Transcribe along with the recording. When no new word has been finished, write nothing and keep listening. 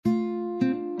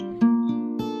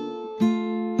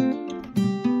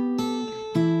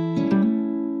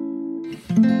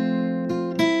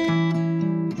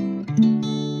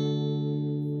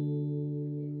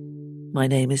My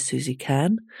name is Susie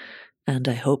Can, and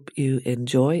I hope you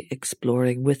enjoy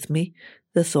exploring with me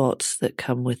the thoughts that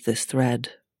come with this thread.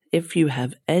 If you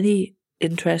have any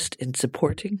interest in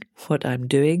supporting what I'm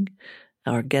doing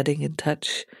or getting in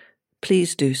touch,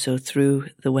 please do so through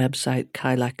the website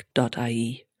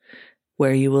kylak.ie,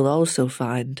 where you will also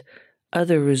find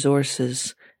other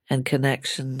resources and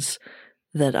connections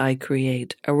that I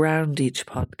create around each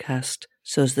podcast,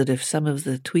 so that if some of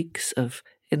the tweaks of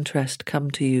interest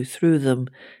come to you through them,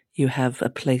 you have a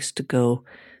place to go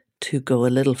a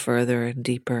little further and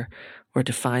deeper, or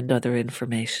to find other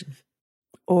information,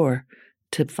 or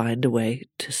to find a way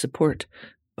to support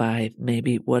by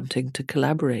maybe wanting to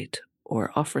collaborate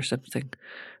or offer something,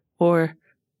 or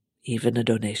even a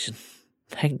donation.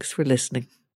 Thanks for listening.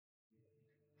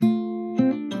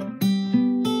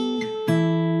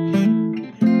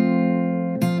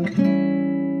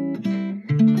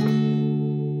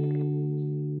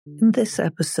 In this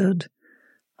episode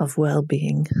of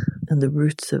well-being and the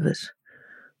roots of it,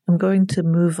 I'm going to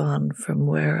move on from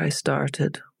where I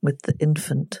started with the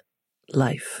infant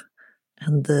life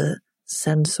and the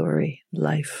sensory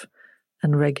life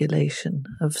and regulation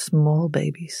of small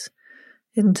babies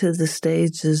into the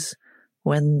stages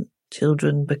when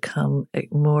children become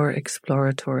more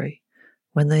exploratory,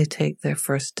 when they take their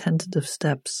first tentative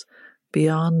steps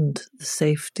beyond the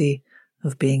safety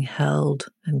of being held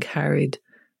and carried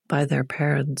by their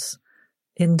parents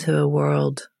into a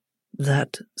world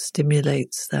that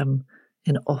stimulates them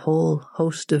in a whole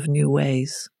host of new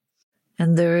ways.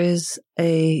 And there is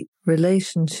a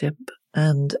relationship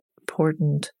and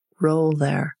important role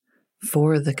there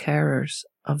for the carers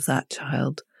of that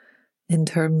child in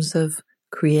terms of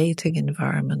creating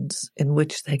environments in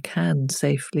which they can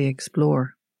safely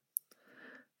explore.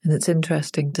 And it's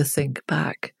interesting to think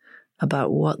back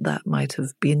about what that might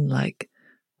have been like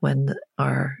when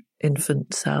our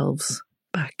infant selves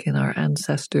back in our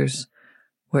ancestors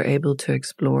were able to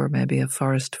explore maybe a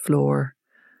forest floor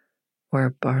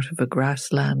or part of a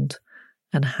grassland,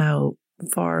 and how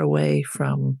far away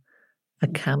from a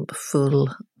camp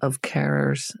full of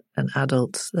carers and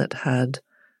adults that had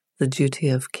the duty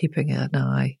of keeping an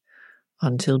eye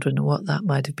on children, what that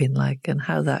might have been like, and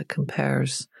how that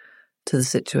compares to the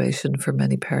situation for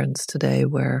many parents today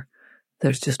where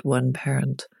there's just one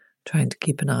parent trying to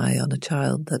keep an eye on a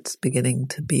child that's beginning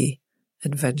to be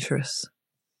adventurous.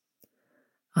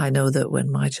 I know that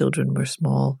when my children were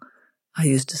small, I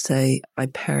used to say I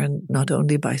parent not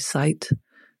only by sight,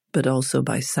 but also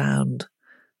by sound,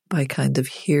 by kind of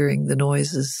hearing the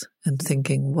noises and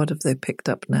thinking, what have they picked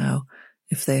up now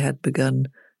if they had begun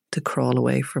to crawl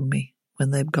away from me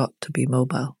when they've got to be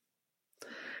mobile?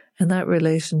 And that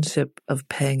relationship of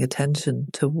paying attention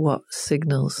to what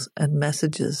signals and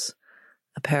messages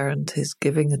a parent is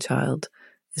giving a child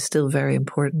is still very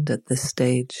important at this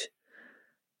stage.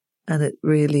 And it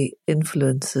really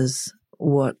influences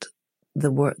what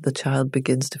the child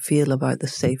begins to feel about the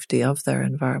safety of their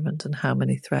environment and how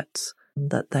many threats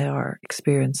that they are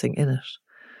experiencing in it.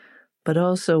 But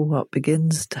also what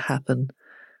begins to happen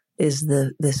is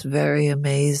this very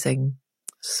amazing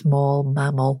small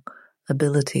mammal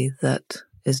ability that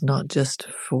is not just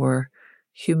for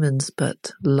humans,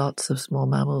 but lots of small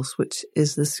mammals, which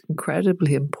is this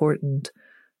incredibly important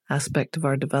aspect of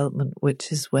our development,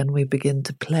 which is when we begin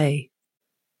to play.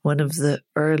 One of the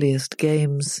earliest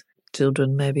games,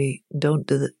 children maybe don't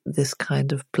do this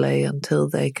kind of play until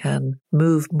they can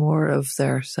move more of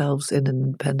themselves in an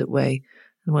independent way.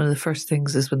 And one of the first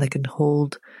things is when they can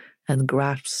hold and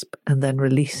grasp and then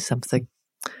release something.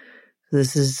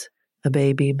 This is a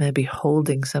baby maybe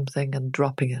holding something and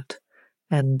dropping it.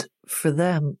 And for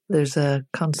them, there's a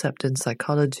concept in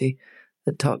psychology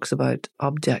that talks about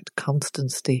object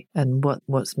constancy. And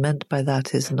what's meant by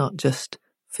that is not just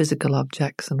physical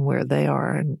objects and where they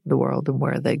are in the world and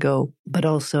where they go, but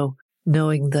also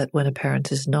knowing that when a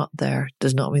parent is not there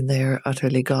does not mean they are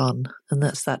utterly gone. And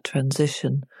that's that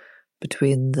transition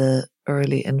between the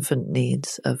early infant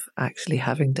needs of actually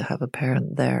having to have a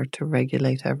parent there to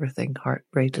regulate everything, heart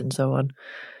rate and so on,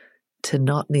 to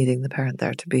not needing the parent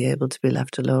there to be able to be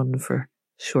left alone for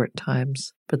short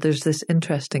times. But there's this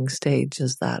interesting stage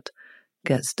as that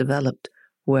gets developed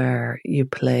where you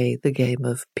play the game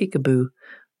of peekaboo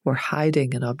or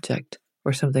hiding an object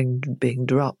or something being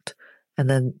dropped, and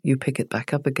then you pick it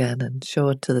back up again and show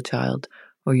it to the child,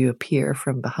 or you appear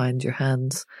from behind your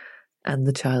hands and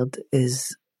the child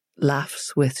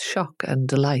laughs with shock and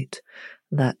delight.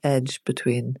 That edge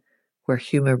between where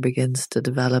humor begins to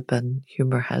develop, and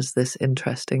humor has this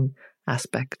interesting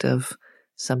aspect of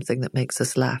something that makes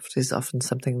us laugh is often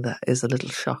something that is a little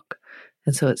shock.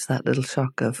 And so it's that little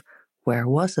shock of, where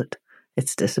was it?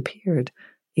 it's disappeared,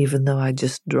 even though I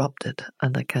just dropped it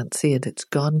and I can't see it. It's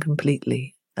gone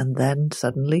completely. And then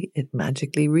suddenly it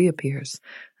magically reappears.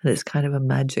 And it's kind of a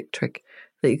magic trick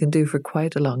that you can do for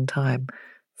quite a long time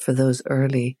for those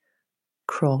early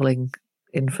crawling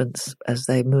infants as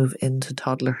they move into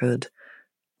toddlerhood.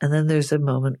 And then there's a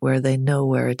moment where they know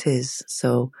where it is.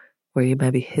 So where you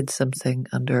maybe hid something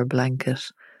under a blanket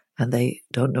and they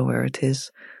don't know where it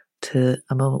is, to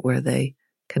a moment where they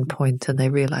can point and they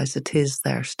realize it is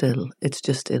there still. It's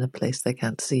just in a place they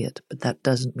can't see it, but that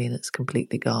doesn't mean it's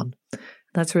completely gone.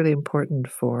 That's really important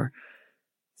for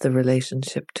the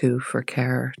relationship too, for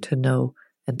care to know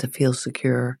and to feel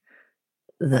secure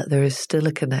that there is still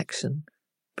a connection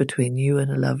between you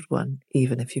and a loved one,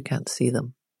 even if you can't see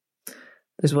them.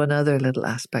 There's one other little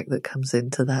aspect that comes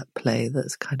into that play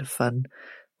that's kind of fun,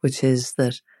 which is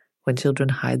that when children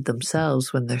hide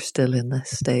themselves, when they're still in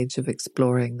this stage of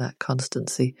exploring that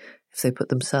constancy, if they put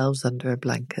themselves under a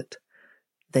blanket,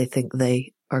 they think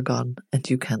they are gone and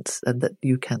that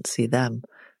you can't see them.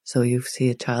 So you see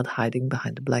a child hiding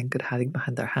behind a blanket, hiding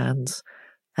behind their hands,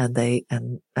 and the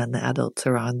adults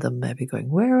around them maybe going,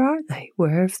 where are they?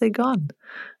 Where have they gone?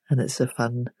 And it's a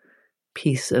fun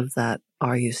piece of that,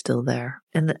 are you still there?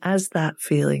 And as that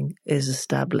feeling is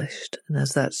established, and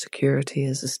as that security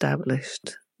is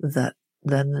established, that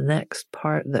then the next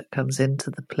part that comes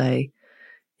into the play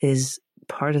is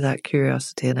part of that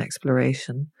curiosity and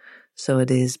exploration. So it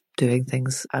is doing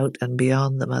things out and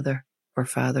beyond the mother or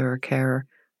father or carer,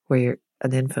 where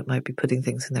an infant might be putting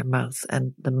things in their mouth.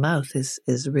 And the mouth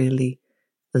is really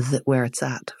where it's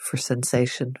at for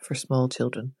sensation for small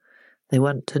children. They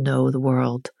want to know the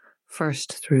world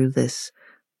first through this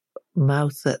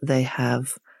mouth that they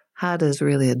have had as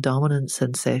really a dominant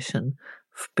sensation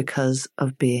because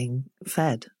of being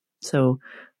fed. So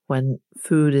when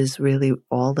food is really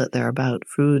all that they're about,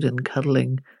 food and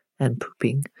cuddling and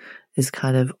pooping is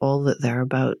kind of all that they're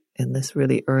about in this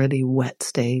really early wet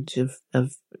stage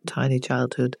of tiny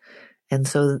childhood. And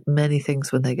so many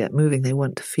things, when they get moving, they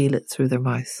want to feel it through their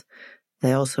mouth.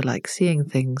 They also like seeing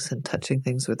things and touching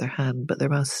things with their hand, but their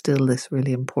mouth's still this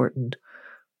really important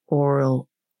oral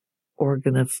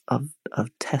organ of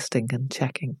testing and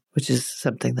checking, which is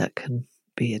something that can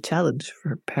be a challenge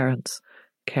for parents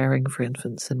caring for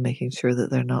infants and making sure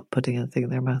that they're not putting anything in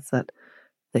their mouth that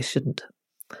they shouldn't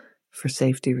for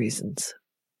safety reasons.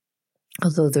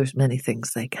 Although there's many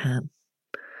things they can.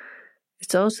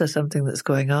 It's also something that's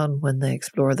going on when they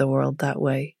explore the world that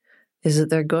way, is that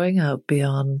they're going out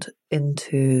beyond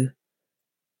into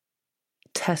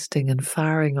testing and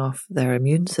firing off their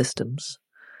immune systems.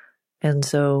 And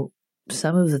so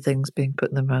some of the things being put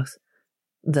in their mouth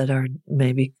that are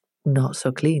maybe not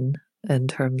so clean in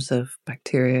terms of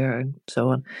bacteria and so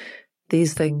on,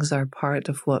 these things are part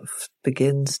of what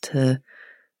begins to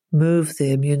move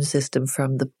the immune system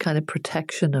from the kind of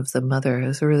protection of the mother.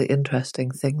 It's a really interesting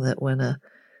thing that when a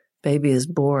baby is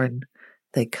born,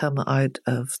 they come out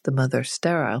of the mother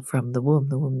sterile from the womb.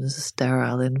 The womb is a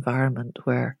sterile environment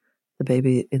where the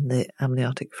baby in the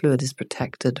amniotic fluid is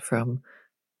protected from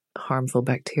harmful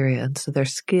bacteria. And so their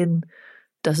skin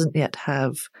doesn't yet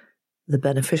have the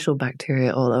beneficial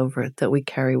bacteria all over it that we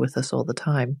carry with us all the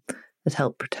time that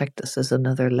help protect us as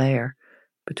another layer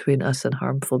between us and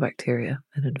harmful bacteria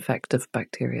and infective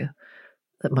bacteria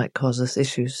that might cause us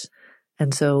issues.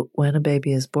 And so when a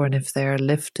baby is born, if they're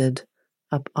lifted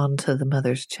up onto the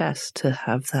mother's chest to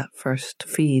have that first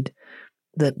feed,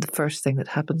 that the first thing that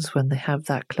happens when they have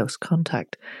that close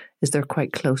contact is they're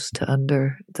quite close to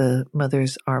under the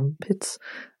mother's armpits,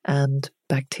 and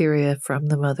bacteria from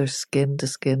the mother's skin to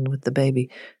skin with the baby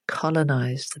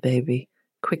colonize the baby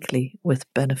quickly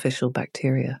with beneficial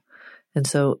bacteria. And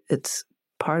so it's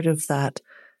part of that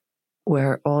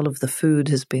where all of the food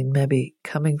has been maybe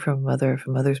coming from a mother, if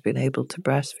a mother's been able to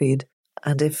breastfeed.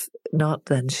 And if not,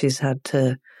 then she's had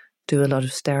to do a lot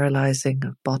of sterilizing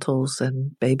of bottles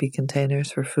and baby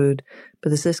containers for food. But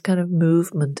there's this kind of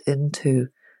movement into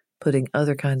putting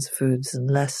other kinds of foods and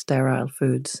less sterile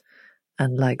foods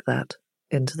and like that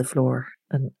into the floor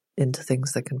and into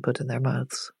things they can put in their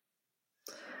mouths.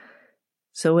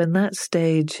 So when that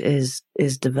stage is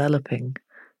developing,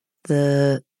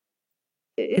 the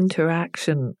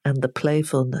interaction and the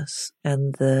playfulness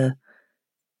and the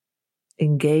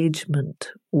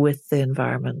engagement with the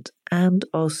environment, and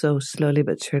also slowly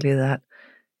but surely that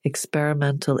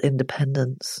experimental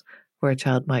independence where a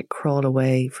child might crawl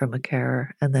away from a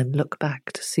carer and then look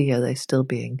back to see, are they still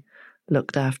being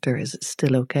looked after? Is it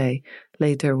still okay?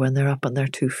 Later, when they're up on their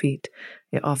 2 feet,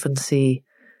 you often see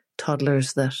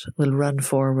toddlers that will run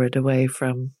forward away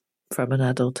from an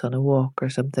adult on a walk or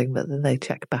something, but then they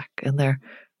check back and they're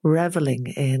reveling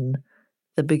in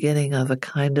the beginning of a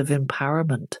kind of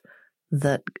empowerment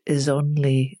that is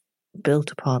only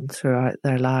built upon throughout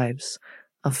their lives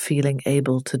of feeling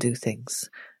able to do things.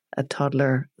 A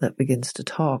toddler that begins to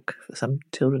talk, some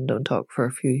children don't talk for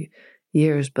a few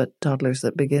years, but toddlers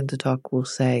that begin to talk will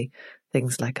say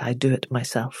things like, I do it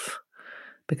myself,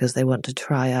 because they want to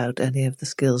try out any of the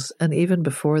skills. And even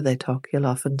before they talk, you'll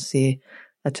often see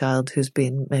a child who's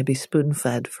been maybe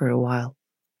spoon-fed for a while,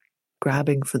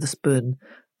 grabbing for the spoon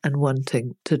and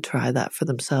wanting to try that for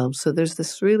themselves. So there's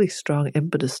this really strong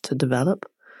impetus to develop.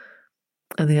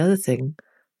 And the other thing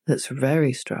that's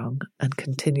very strong and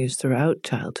continues throughout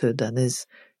childhood and is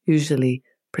usually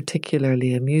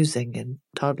particularly amusing in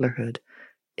toddlerhood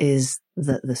is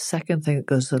that the second thing that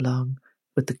goes along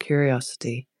with the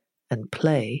curiosity and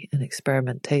play and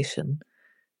experimentation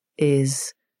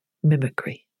is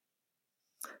mimicry.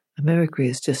 And mimicry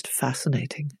is just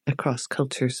fascinating across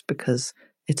cultures because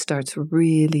it starts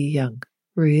really young.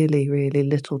 Really, really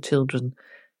little children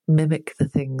mimic the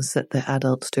things that the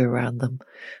adults do around them.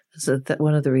 So that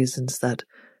one of the reasons that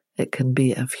it can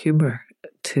be of humor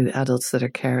to adults that are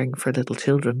caring for little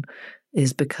children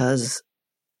is because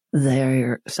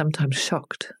they're sometimes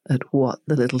shocked at what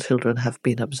the little children have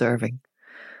been observing.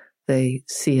 They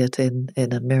see it in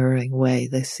a mirroring way.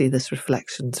 They see this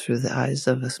reflection through the eyes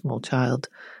of a small child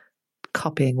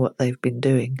copying what they've been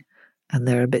doing, and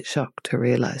they're a bit shocked to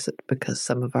realize it because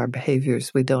some of our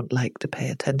behaviors we don't like to pay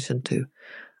attention to.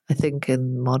 I think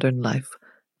in modern life,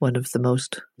 one of the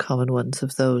most common ones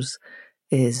of those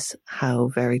is how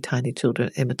very tiny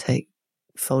children imitate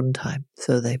phone time.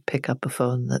 So they pick up a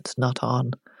phone that's not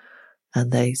on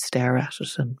and they stare at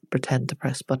it and pretend to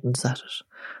press buttons at it,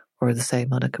 or the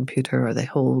same on a computer, or they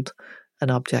hold an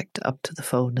object up to the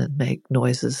phone and make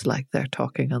noises like they're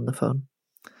talking on the phone.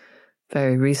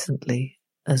 Very recently,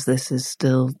 as this is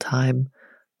still time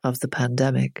of the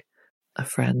pandemic, a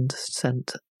friend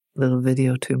sent a little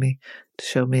video to me to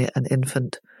show me an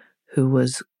infant who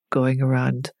was going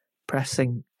around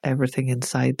pressing everything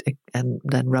inside and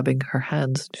then rubbing her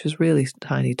hands. She was a really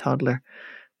tiny toddler,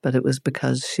 but it was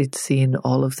because she'd seen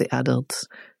all of the adults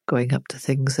going up to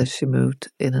things as she moved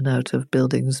in and out of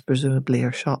buildings, presumably,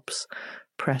 or shops,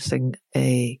 pressing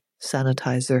a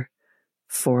sanitizer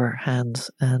for hands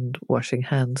and washing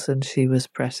hands, and she was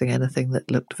pressing anything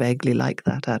that looked vaguely like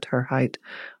that at her height,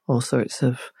 all sorts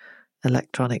of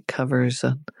electronic covers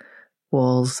and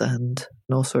walls and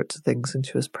all sorts of things, and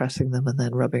she was pressing them and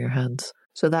then rubbing her hands.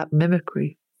 So that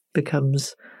mimicry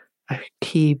becomes a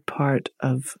key part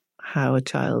of how a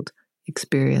child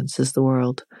experiences the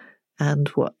world and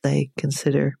what they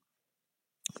consider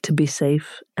to be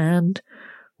safe and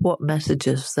what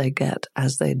messages they get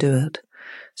as they do it.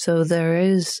 So there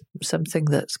is something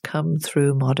that's come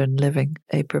through modern living,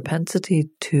 a propensity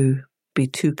to be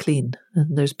too clean.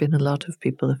 And there's been a lot of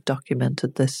people who have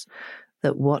documented this,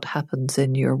 that what happens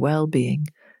in your well-being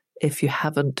if you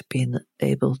haven't been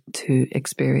able to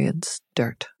experience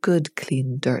dirt, good,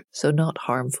 clean dirt. So not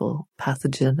harmful,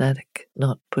 pathogenic,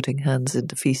 not putting hands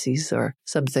into feces or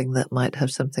something that might have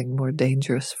something more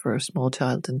dangerous for a small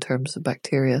child in terms of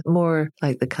bacteria. More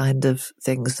like the kind of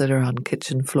things that are on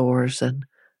kitchen floors and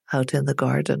out in the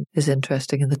garden is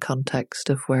interesting in the context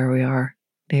of where we are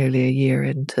nearly a year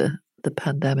into the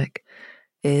pandemic,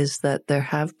 is that there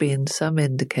have been some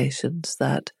indications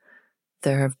that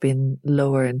there have been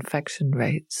lower infection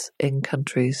rates in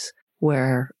countries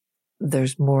where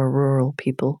there's more rural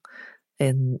people,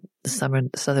 in the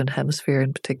southern hemisphere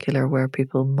in particular, where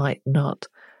people might not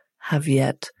have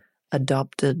yet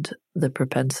adopted the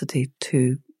propensity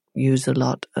to use a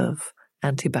lot of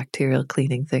antibacterial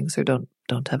cleaning things, or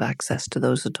don't have access to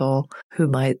those at all, who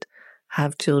might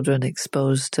have children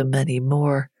exposed to many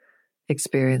more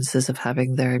experiences of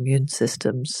having their immune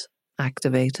systems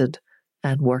activated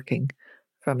and working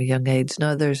from a young age.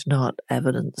 Now, there's not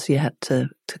evidence yet to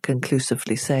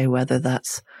conclusively say whether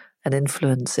that's an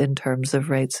influence in terms of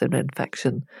rates of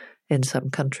infection in some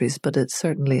countries, but it's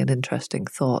certainly an interesting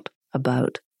thought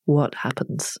about what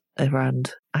happens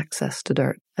around access to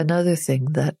dirt. Another thing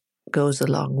that goes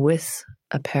along with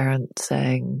a parent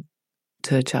saying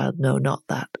to a child, no, not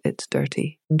that, it's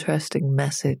dirty. Interesting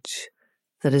message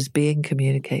that is being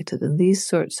communicated. And these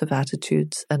sorts of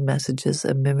attitudes and messages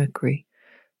and mimicry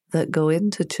that go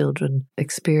into children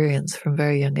experience from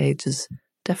very young ages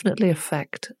definitely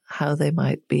affect how they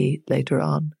might be later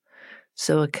on.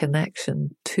 So a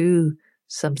connection to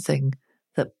something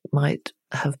that might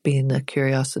have been a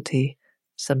curiosity,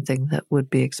 something that would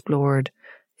be explored,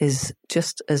 is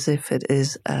just as if it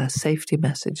is a safety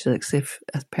message, as if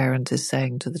a parent is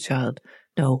saying to the child,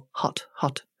 no, hot,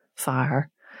 fire.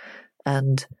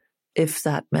 And if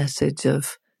that message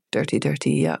of dirty,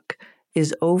 dirty, yuck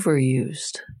is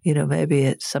overused. Maybe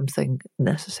it's something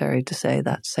necessary to say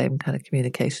that same kind of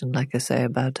communication, like I say,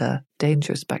 about a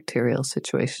dangerous bacterial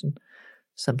situation,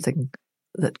 something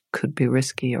that could be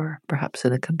risky, or perhaps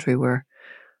in a country where,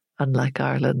 unlike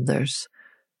Ireland, there's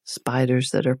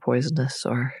spiders that are poisonous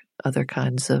or other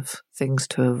kinds of things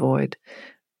to avoid.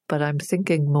 But I'm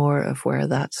thinking more of where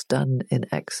that's done in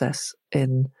excess,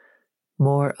 in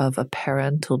more of a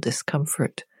parental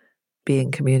discomfort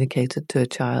being communicated to a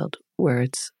child, where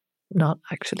it's not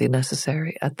actually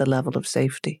necessary at the level of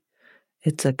safety.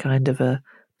 It's a kind of a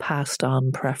passed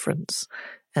on preference.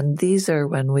 And these are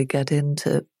when we get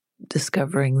into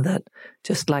discovering that,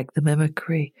 just like the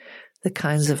mimicry, the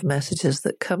kinds of messages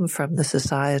that come from the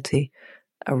society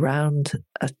around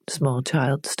a small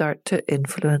child start to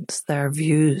influence their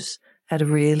views at a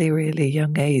really, really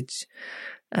young age.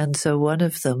 And so one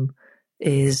of them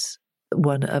is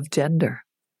one of gender.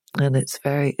 And it's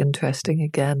very interesting,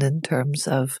 again, in terms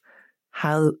of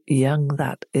how young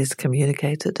that is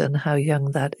communicated and how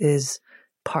young that is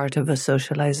part of a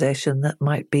socialization that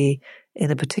might be in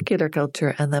a particular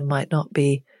culture and then might not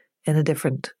be in a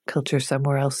different culture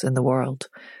somewhere else in the world.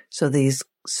 So these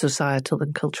societal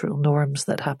and cultural norms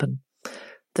that happen.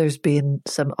 There's been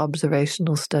some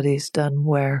observational studies done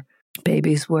where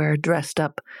babies were dressed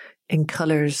up in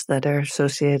colours that are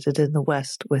associated in the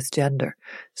West with gender.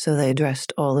 So they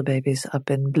dressed all the babies up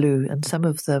in blue, and some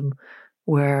of them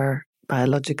were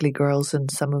biologically girls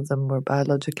and some of them were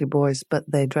biologically boys, but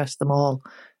they dressed them all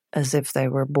as if they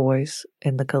were boys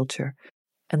in the culture.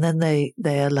 And then they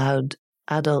allowed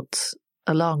adults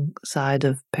alongside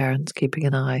of parents keeping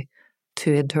an eye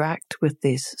to interact with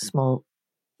these small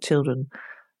children.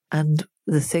 And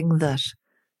the thing that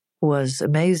was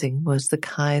amazing was the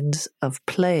kinds of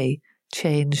play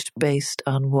changed based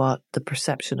on what the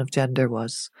perception of gender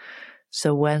was.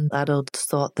 So when adults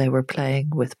thought they were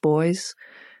playing with boys,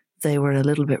 they were a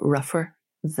little bit rougher.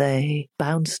 They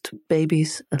bounced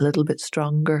babies a little bit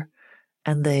stronger,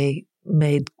 and they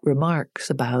made remarks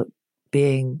about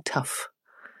being tough.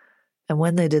 And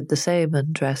when they did the same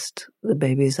and dressed the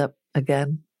babies up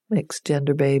again, mixed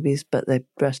gender babies, but they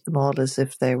dressed them all as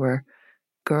if they were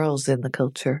girls in the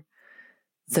culture,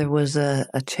 there was a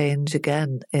change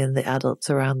again in the adults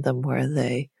around them, where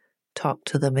they talked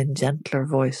to them in gentler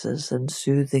voices and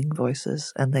soothing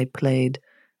voices, and they played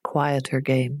quieter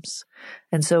games.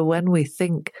 And so when we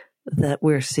think that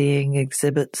we're seeing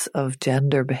exhibits of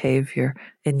gender behavior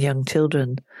in young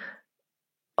children,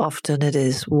 often it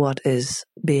is what is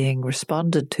being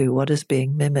responded to, what is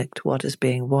being mimicked, what is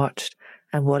being watched,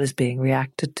 and what is being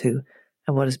reacted to,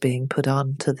 and what is being put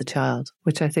on to the child,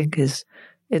 which I think is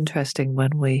interesting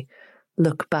when we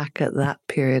look back at that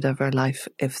period of our life.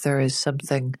 If there is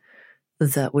something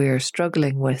that we are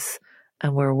struggling with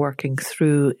and we're working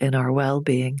through in our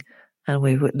well-being, and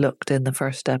we looked in the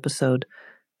first episode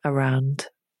around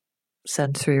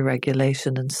sensory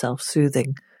regulation and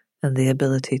self-soothing and the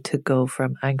ability to go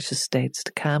from anxious states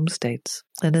to calm states.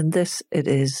 And in this, it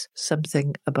is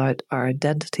something about our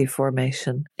identity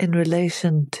formation in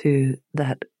relation to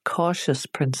that cautious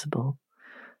principle,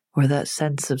 or that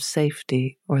sense of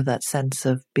safety, or that sense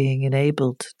of being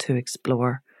enabled to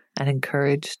explore and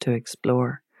encouraged to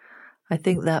explore. I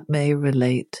think that may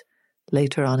relate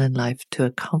later on in life to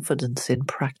a confidence in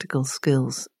practical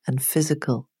skills and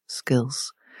physical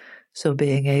skills. So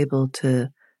being able to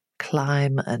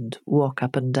climb and walk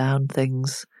up and down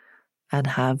things and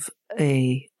have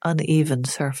a uneven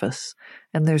surface.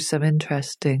 And there's some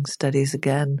interesting studies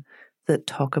again that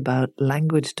talk about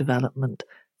language development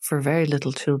for very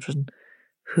little children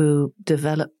who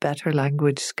develop better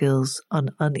language skills on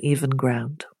uneven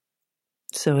ground.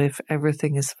 So if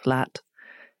everything is flat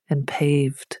and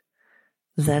paved,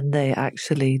 then they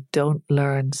actually don't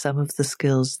learn some of the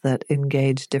skills that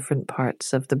engage different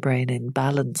parts of the brain in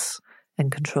balance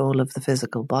and control of the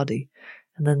physical body.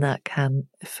 And then that can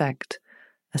affect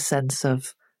a sense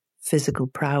of physical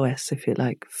prowess, if you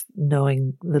like,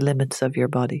 knowing the limits of your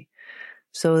body.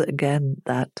 So again,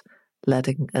 that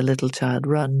letting a little child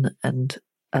run and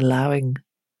allowing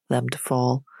them to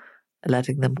fall,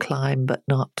 letting them climb, but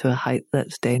not to a height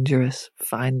that's dangerous,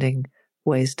 finding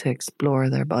ways to explore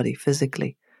their body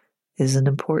physically, is an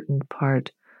important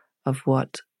part of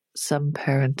what some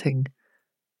parenting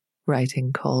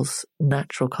writing calls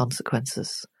natural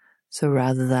consequences. So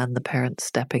rather than the parent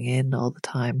stepping in all the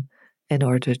time in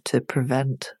order to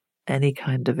prevent any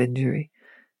kind of injury,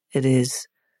 it is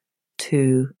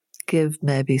to give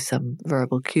maybe some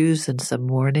verbal cues and some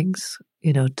warnings,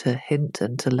 to hint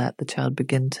and to let the child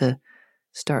begin to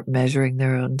start measuring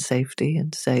their own safety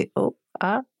and say,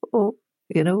 I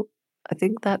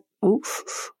think that,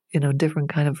 oof, different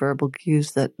kind of verbal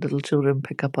cues that little children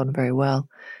pick up on very well,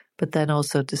 but then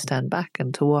also to stand back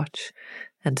and to watch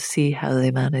and to see how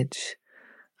they manage.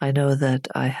 I know that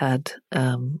I had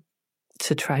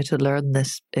to try to learn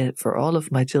this for all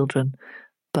of my children,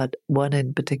 but one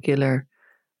in particular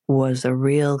was a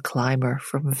real climber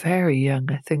from very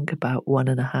young. I think about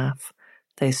 1.5.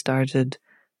 They started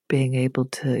being able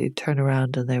to turn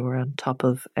around and they were on top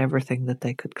of everything that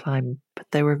they could climb, but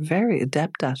they were very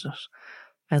adept at it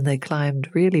and they climbed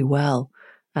really well.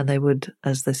 And they would,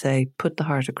 as they say, put the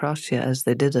heart across you as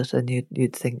they did it, and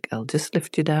you'd think, I'll just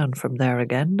lift you down from there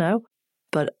again now.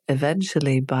 But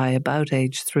eventually, by about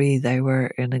age 3, they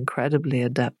were an incredibly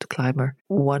adept climber.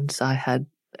 Once I had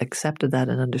accepted that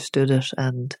and understood it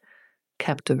and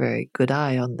kept a very good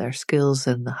eye on their skills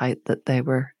and the height that they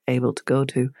were able to go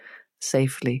to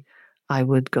safely, I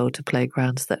would go to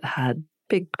playgrounds that had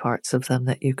big parts of them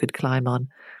that you could climb on.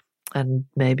 And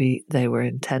maybe they were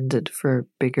intended for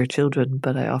bigger children,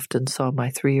 but I often saw my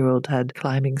 3-year-old had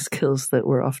climbing skills that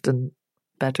were often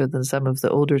better than some of the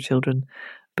older children.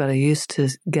 But I used to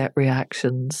get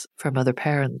reactions from other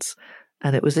parents,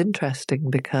 and it was interesting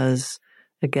because,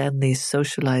 again, these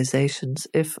socializations,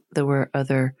 if there were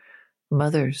other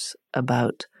mothers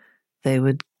about, they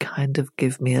would kind of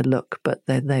give me a look, but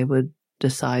then they would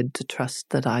decide to trust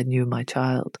that I knew my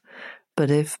child. But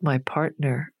if my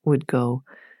partner would go,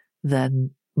 then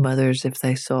mothers, if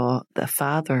they saw the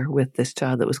father with this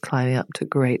child that was climbing up to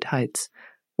great heights,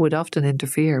 would often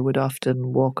interfere, would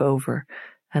often walk over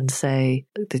and say,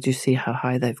 did you see how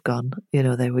high they've gone?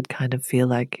 They would kind of feel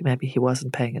like maybe he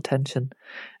wasn't paying attention.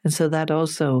 And so that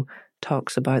also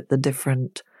talks about the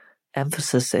different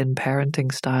emphasis in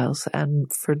parenting styles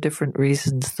and for different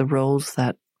reasons, the roles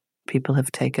that people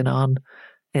have taken on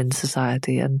in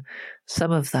society. And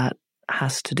some of that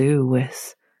has to do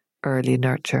with early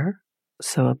nurture.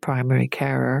 So a primary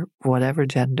carer, whatever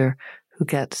gender, who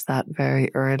gets that very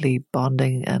early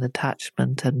bonding and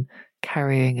attachment and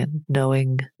carrying and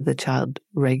knowing the child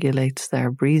regulates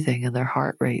their breathing and their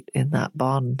heart rate in that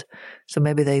bond. So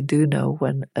maybe they do know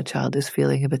when a child is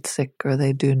feeling a bit sick, or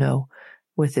they do know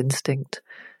with instinct.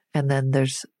 And then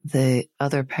there's the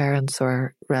other parents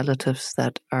or relatives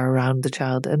that are around the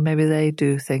child, and maybe they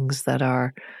do things that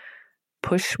are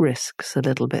push risks a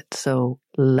little bit. So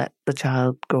let the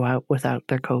child go out without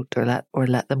their coat, or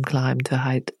let them climb to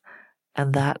height.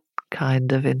 And that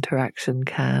kind of interaction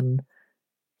can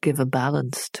give a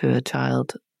balance to a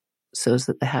child so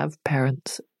that they have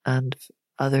parents and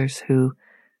others who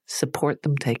support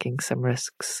them taking some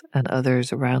risks, and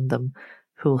others around them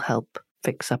who'll help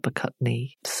fix up a cut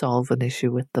knee, solve an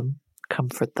issue with them,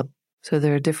 comfort them. So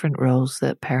there are different roles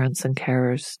that parents and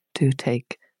carers do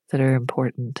take that are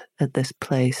important at this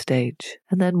play stage.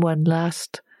 And then one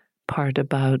last part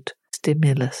about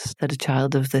stimulus that a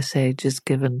child of this age is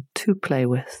given to play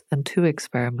with and to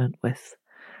experiment with.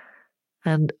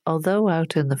 And although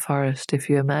out in the forest, if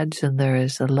you imagine, there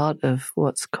is a lot of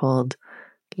what's called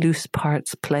loose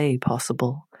parts play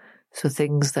possible. So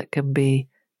things that can be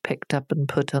picked up and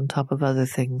put on top of other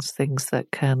things, things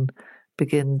that can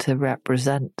begin to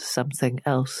represent something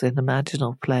else in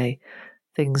imaginal play,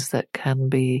 things that can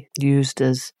be used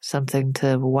as something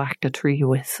to whack a tree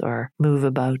with or move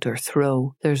about or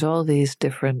throw. There's all these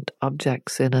different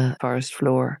objects in a forest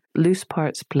floor. Loose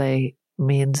parts play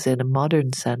means, in a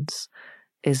modern sense,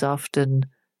 is often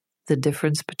the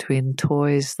difference between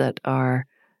toys that are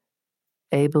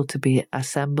able to be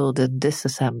assembled and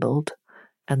disassembled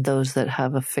and those that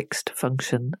have a fixed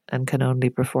function and can only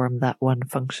perform that one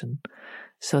function.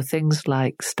 So things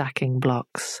like stacking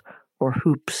blocks or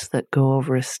hoops that go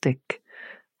over a stick,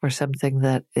 or something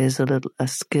that is a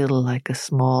skill like a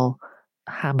small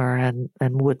hammer and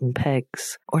wooden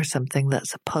pegs, or something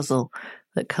that's a puzzle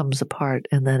that comes apart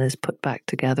and then is put back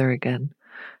together again,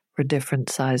 or different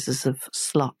sizes of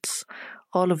slots.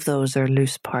 All of those are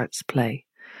loose parts play.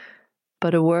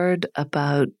 But a word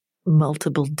about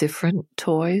multiple different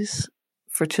toys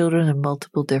for children and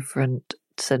multiple different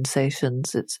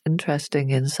sensations. It's interesting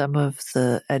in some of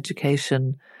the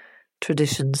education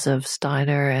traditions of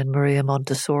Steiner and Maria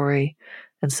Montessori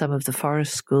and some of the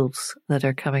forest schools that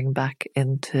are coming back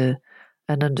into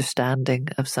an understanding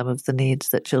of some of the needs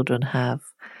that children have.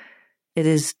 It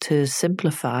is to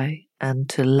simplify and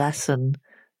to lessen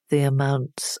the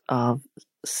amounts of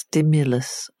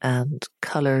stimulus and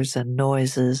colors and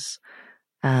noises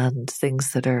and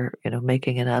things that are,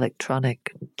 making an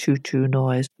electronic choo-choo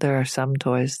noise. There are some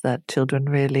toys that children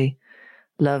really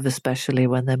love, especially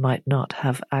when they might not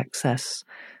have access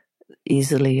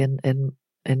easily in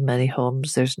in many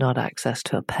homes, there's not access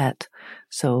to a pet.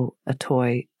 So a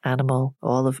toy animal,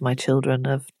 all of my children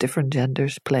of different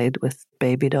genders played with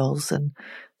baby dolls, and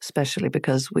especially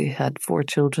because we had 4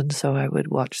 children, so I would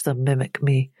watch them mimic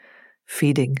me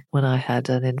feeding. When I had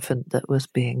an infant that was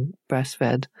being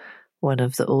breastfed, one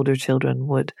of the older children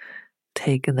would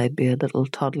take, and they'd be a little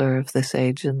toddler of this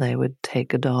age, and they would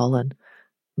take a doll and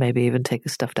maybe even take a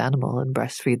stuffed animal and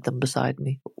breastfeed them beside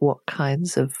me. What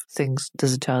kinds of things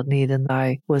does a child need? And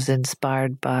I was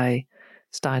inspired by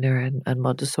Steiner and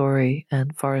Montessori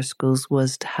and forest schools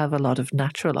was to have a lot of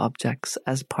natural objects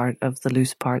as part of the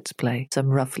loose parts play. Some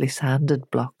roughly sanded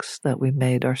blocks that we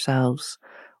made ourselves,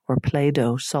 or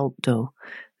Play-Doh, salt dough,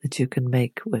 that you can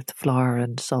make with flour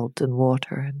and salt and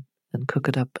water and cook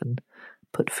it up and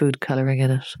put food colouring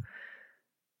in it,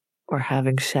 or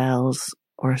having shells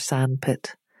or a sand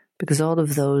pit, because all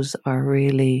of those are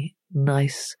really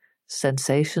nice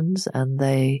sensations and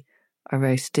they are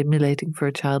very stimulating for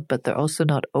a child, but they're also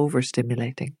not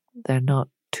overstimulating. They're not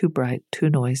too bright, too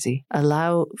noisy.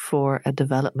 Allow for a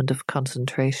development of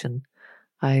concentration.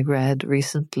 I read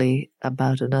recently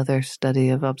about another study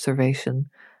of observation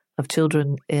of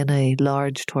children in a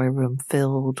large toy room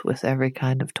filled with every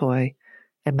kind of toy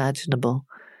imaginable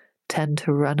tend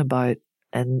to run about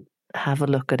and have a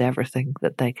look at everything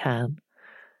that they can.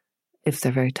 If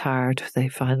they're very tired, they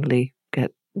finally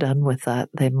get done with that,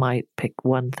 they might pick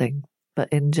one thing. But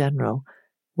in general,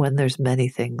 when there's many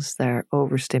things, they're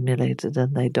overstimulated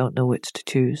and they don't know which to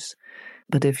choose.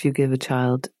 But if you give a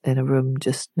child in a room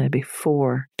just maybe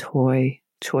 4 toy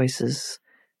choices,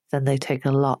 then they take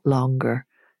a lot longer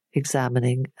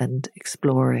examining and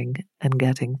exploring and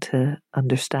getting to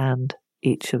understand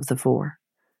each of the 4.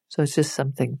 So it's just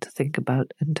something to think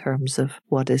about in terms of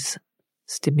what is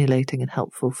stimulating and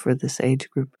helpful for this age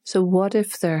group. So what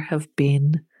if there have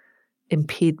been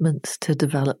impediments to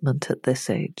development at this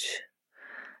age?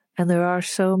 And there are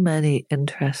so many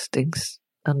interesting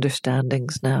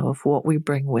understandings now of what we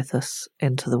bring with us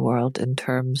into the world in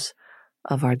terms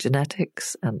of our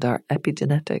genetics and our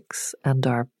epigenetics and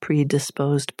our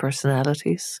predisposed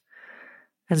personalities.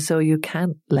 And so you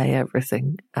can't lay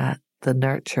everything at the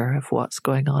nurture of what's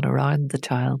going on around the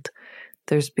child.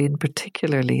 There's been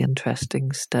particularly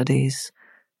interesting studies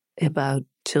about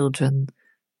children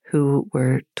who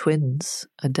were twins,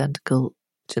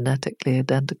 genetically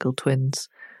identical twins,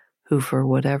 who for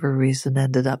whatever reason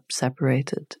ended up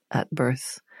separated at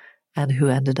birth and who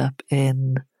ended up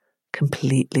in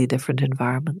completely different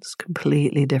environments,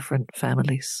 completely different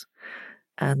families.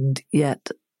 And yet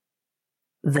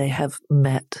they have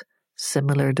met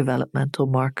similar developmental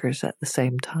markers at the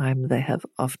same time. They have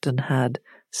often had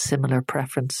similar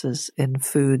preferences in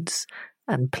foods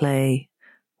and play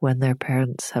when their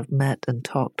parents have met and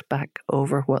talked back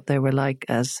over what they were like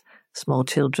as small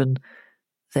children.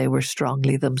 They were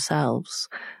strongly themselves.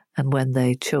 And when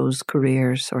they chose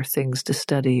careers or things to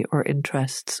study or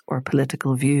interests or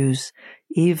political views,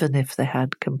 even if they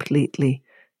had completely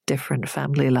different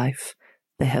family life,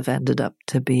 they have ended up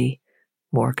to be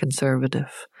more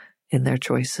conservative in their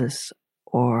choices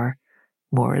or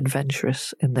more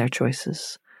adventurous in their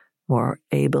choices, more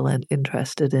able and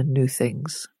interested in new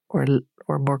things or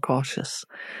more cautious.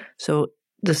 So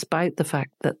despite the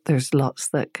fact that there's lots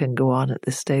that can go on at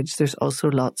this stage, there's also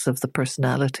lots of the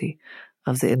personality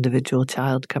of the individual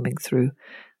child coming through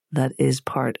that is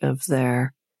part of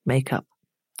their makeup.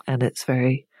 And it's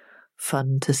very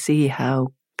fun to see how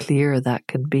clear that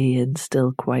can be in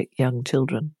still quite young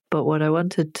children. But what I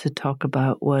wanted to talk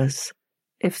about was,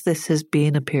 if this has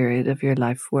been a period of your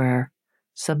life where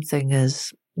something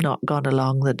has not gone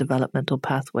along the developmental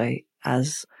pathway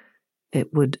as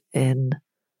it would in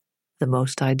the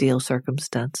most ideal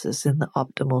circumstances, in the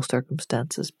optimal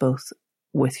circumstances, both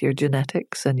with your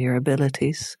genetics and your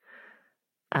abilities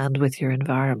and with your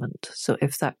environment. So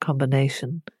if that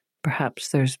combination, perhaps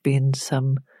there's been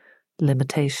some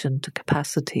limitation to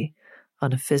capacity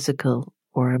on a physical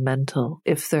or a mental,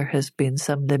 if there has been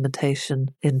some limitation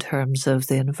in terms of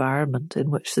the environment in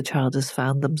which the child has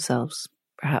found themselves,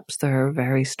 perhaps there are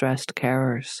very stressed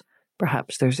carers,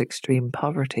 perhaps there's extreme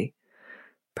poverty,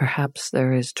 perhaps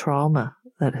there is trauma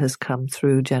that has come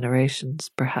through generations,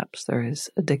 perhaps there is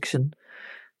addiction.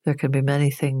 There can be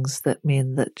many things that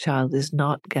mean that child is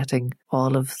not getting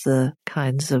all of the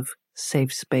kinds of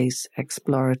safe space,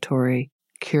 exploratory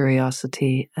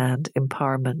curiosity and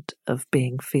empowerment of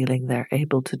feeling they're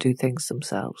able to do things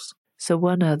themselves. So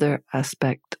one other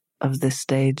aspect of this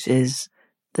stage is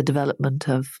the development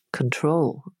of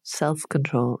control,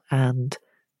 self-control, and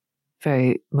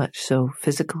very much so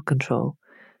physical control.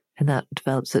 And that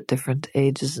develops at different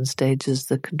ages and stages,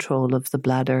 the control of the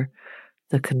bladder,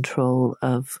 the control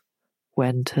of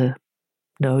when to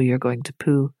know you're going to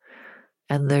poo.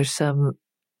 And there's some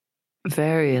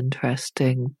very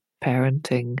interesting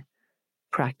parenting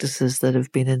practices that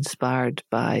have been inspired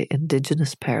by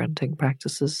indigenous parenting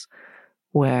practices,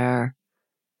 where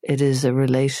it is a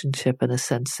relationship and a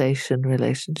sensation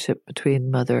relationship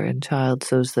between mother and child,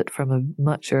 so that from a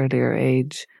much earlier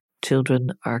age,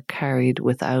 children are carried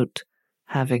without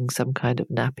having some kind of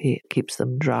nappy. It keeps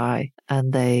them dry,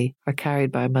 and they are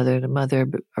carried by a mother, and a mother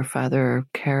or father or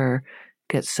carer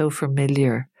gets so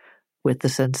familiar with the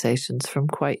sensations from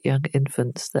quite young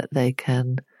infants that they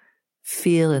can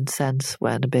feel and sense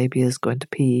when a baby is going to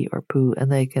pee or poo,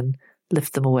 and they can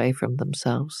lift them away from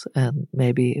themselves. And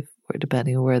maybe,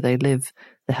 depending on where they live,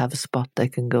 they have a spot they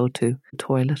can go to, the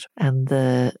toilet. And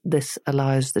this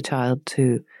allows the child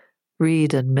to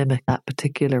read and mimic that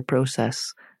particular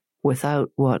process without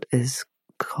what is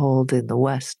called in the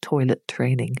West toilet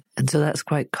training. And so that's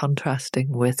quite contrasting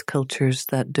with cultures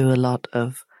that do a lot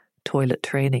of toilet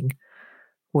training,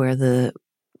 where the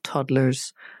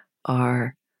toddlers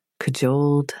are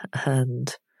cajoled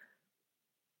and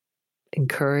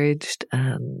encouraged,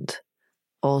 and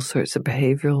all sorts of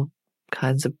behavioral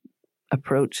kinds of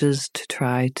approaches to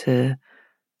try to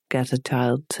get a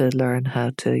child to learn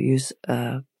how to use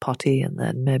a potty and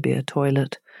then maybe a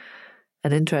toilet.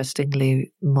 And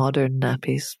interestingly, modern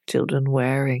nappies, children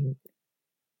wearing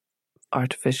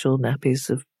artificial nappies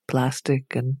of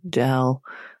plastic and gel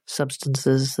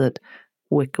substances that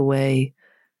wick away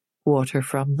water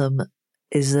from them,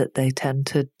 is that they tend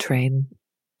to train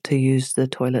to use the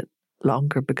toilet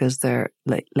longer because they're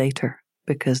later,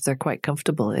 because they're quite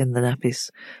comfortable in the nappies,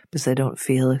 because they don't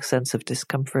feel a sense of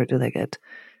discomfort, and they get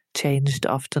changed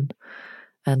often.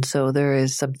 And so there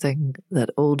is something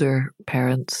that older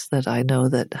parents that I know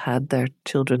that had their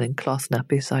children in cloth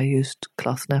nappies, I used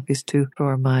cloth nappies too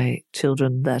for my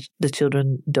children, that the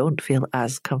children don't feel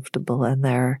as comfortable and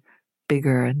they're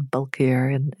bigger and bulkier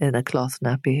in a cloth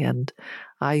nappy. And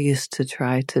I used to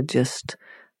try to just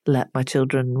let my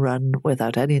children run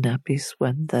without any nappies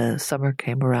when the summer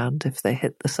came around. If they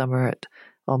hit the summer at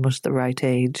almost the right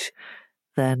age,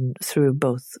 then through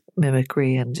both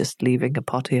mimicry and just leaving a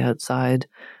potty outside,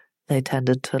 they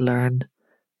tended to learn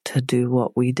to do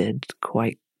what we did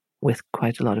with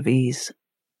quite a lot of ease.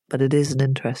 But it is an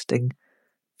interesting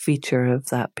feature of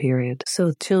that period.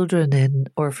 So children in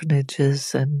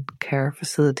orphanages and care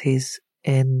facilities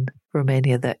in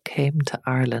Romania that came to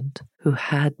Ireland, who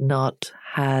had not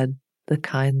had the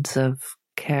kinds of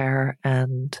care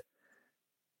and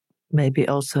maybe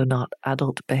also not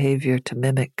adult behavior to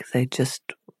mimic, they just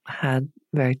had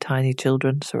very tiny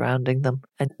children surrounding them.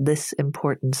 And this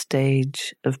important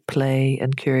stage of play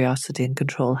and curiosity and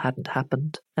control hadn't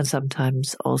happened. And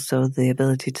sometimes also the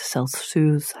ability to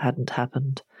self-soothe hadn't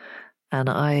happened. And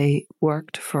I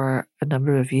worked for a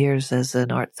number of years as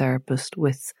an art therapist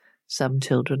with some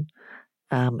children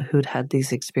who'd had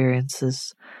these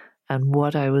experiences. And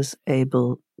what I was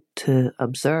able to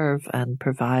observe and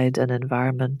provide an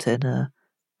environment in a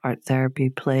art therapy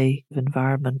play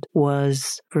environment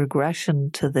was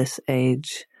regression to this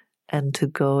age, and to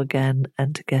go again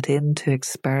and to get into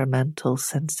experimental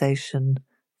sensation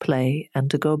play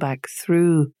and to go back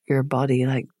through your body,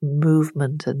 like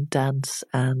movement and dance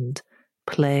and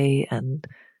play and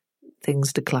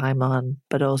things to climb on,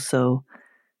 but also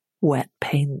wet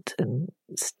paint and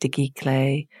sticky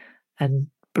clay and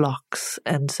blocks.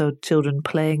 And so children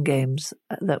playing games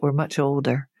that were much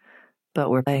older, but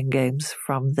were playing games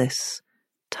from this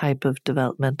type of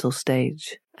developmental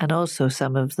stage. And also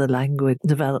some of the language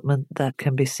development that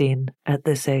can be seen at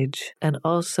this age. And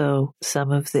also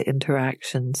some of the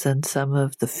interactions and some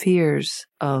of the fears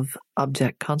of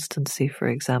object constancy, for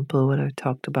example, when I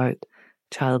talked about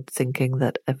child thinking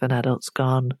that if an adult's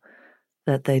gone,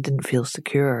 that they didn't feel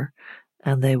secure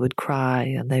and they would cry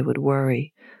and they would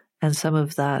worry. And some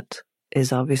of that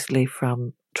is obviously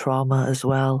from trauma as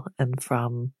well, and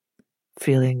from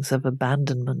feelings of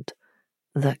abandonment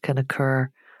that can occur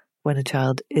when a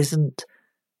child isn't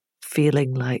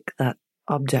feeling like that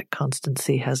object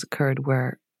constancy has occurred,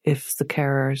 where if the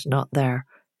carer is not there,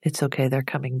 it's okay, they're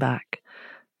coming back.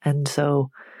 And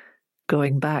so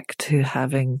going back to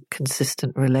having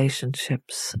consistent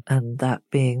relationships, and that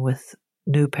being with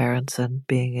new parents and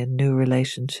being in new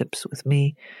relationships with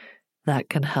me, that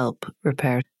can help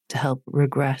repair, to help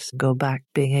regress, go back,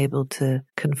 being able to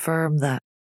confirm that.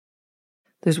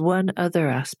 There's one other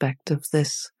aspect of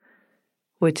this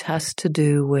which has to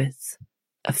do with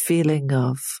a feeling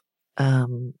of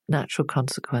natural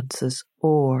consequences,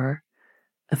 or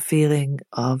a feeling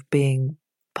of being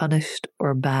punished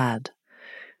or bad,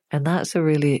 And that's a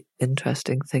really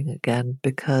interesting thing again,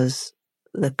 because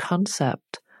the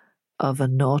concept of a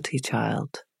naughty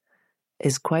child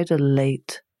is quite a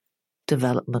late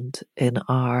development in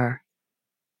our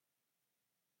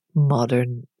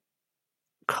modern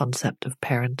concept of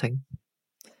parenting.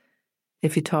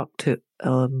 If you talk to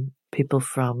people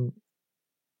from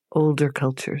older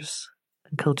cultures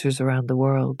and cultures around the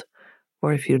world,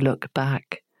 or if you look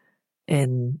back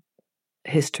in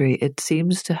history, it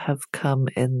seems to have come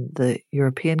in the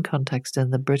European context, in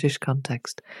the British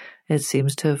context, it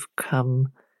seems to have come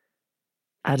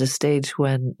at a stage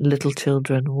when little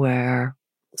children were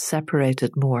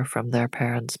separated more from their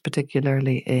parents,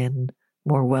 particularly in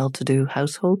more well-to-do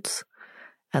households.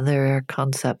 And there are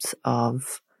concepts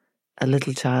of a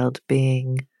little child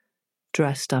being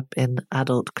dressed up in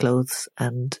adult clothes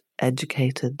and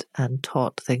educated and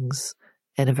taught things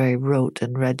in a very rote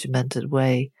and regimented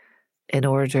way in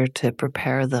order to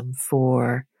prepare them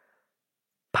for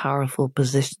powerful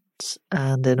positions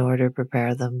and in order to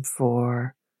prepare them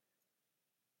for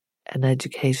an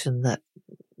education that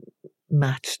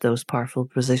matched those powerful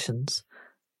positions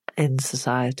in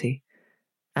society.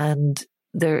 And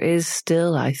there is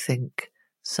still, I think,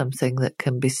 something that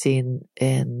can be seen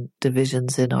in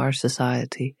divisions in our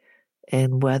society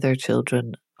in whether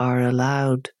children are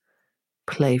allowed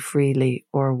play freely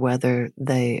or whether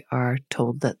they are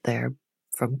told that they're,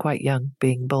 from quite young,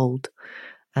 being bold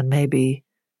and maybe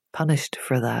punished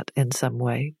for that in some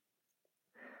way.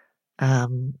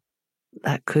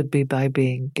 That could be by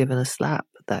being given a slap.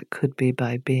 That could be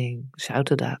by being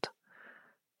shouted at.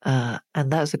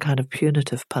 And that's a kind of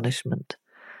punitive punishment.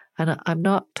 And I'm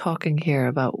not talking here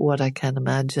about what I can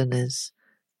imagine is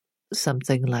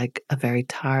something like a very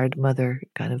tired mother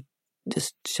kind of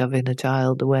just shoving a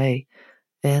child away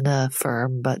in a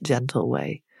firm but gentle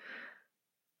way.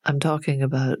 I'm talking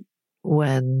about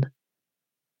when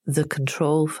the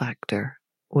control factor,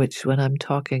 which when I'm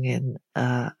talking in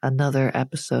another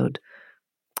episode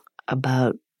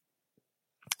about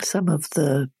some of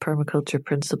the permaculture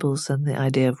principles and the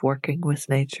idea of working with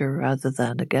nature rather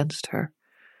than against her.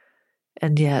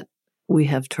 And yet we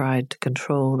have tried to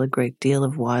control a great deal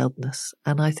of wildness.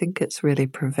 And I think it's really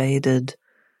pervaded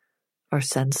our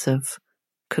sense of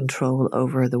control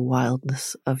over the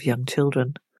wildness of young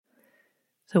children.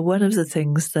 So one of the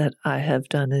things that I have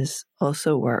done is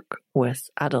also work with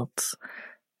adults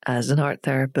as an art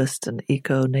therapist, an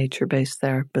eco-nature-based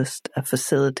therapist, a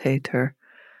facilitator.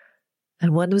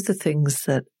 And one of the things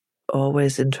that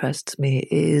always interests me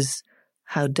is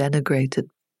how denigrated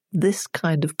this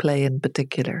kind of play in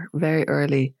particular, very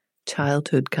early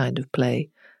childhood kind of play,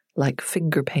 like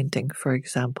finger painting, for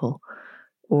example,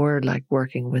 or like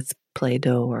working with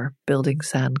Play-Doh or building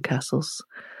sand castles.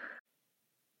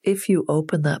 If you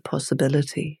open that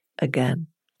possibility again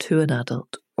to an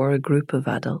adult or a group of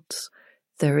adults,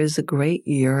 there is a great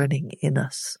yearning in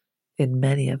us, in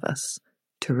many of us,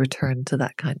 to return to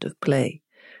that kind of play.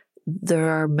 There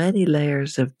are many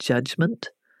layers of judgment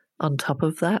on top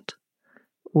of that,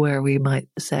 where we might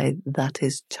say that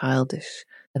is childish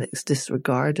and it's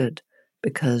disregarded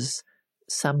because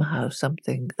somehow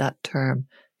something, that term,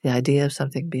 the idea of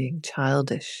something being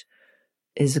childish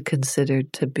is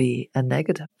considered to be a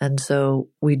negative. And so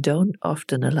we don't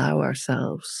often allow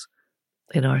ourselves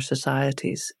in our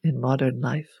societies, in modern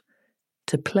life,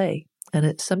 to play. And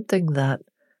it's something that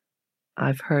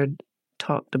I've heard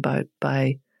talked about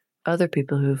by other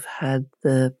people who've had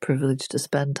the privilege to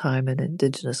spend time in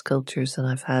Indigenous cultures, and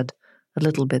I've had a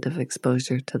little bit of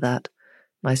exposure to that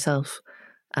myself.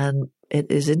 And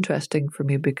it is interesting for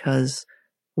me because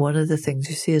one of the things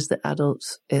you see is that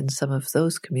adults in some of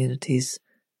those communities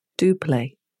do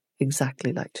play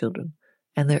exactly like children.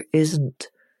 And there isn't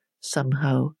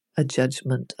somehow a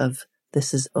judgment of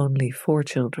this is only for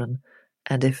children.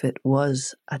 And if it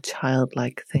was a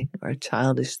childlike thing or a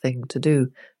childish thing to do,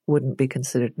 wouldn't be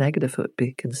considered negative. It would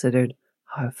be considered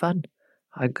how fun,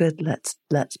 how good.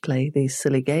 Let's play these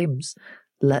silly games.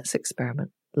 Let's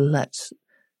experiment. Let's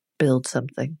build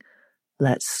something.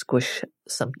 Let's squish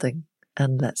something,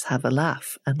 and let's have a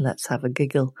laugh, and let's have a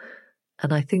giggle.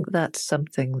 And I think that's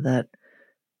something that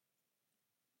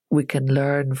we can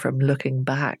learn from looking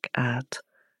back at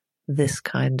this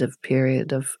kind of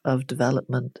period of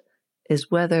development,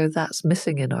 is whether that's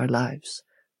missing in our lives,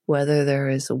 whether there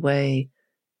is a way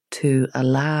to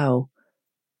allow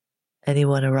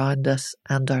anyone around us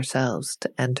and ourselves to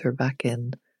enter back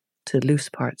in to loose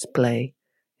parts play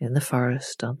in the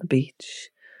forest, on the beach,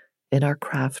 in our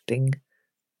crafting,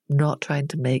 not trying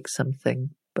to make something,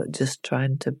 but just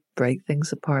trying to break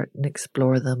things apart and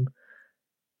explore them,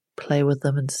 play with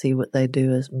them and see what they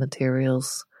do as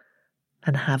materials,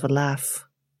 and have a laugh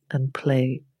and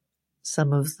play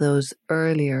some of those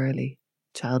early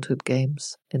childhood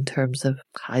games in terms of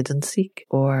hide and seek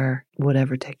or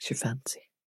whatever takes your fancy.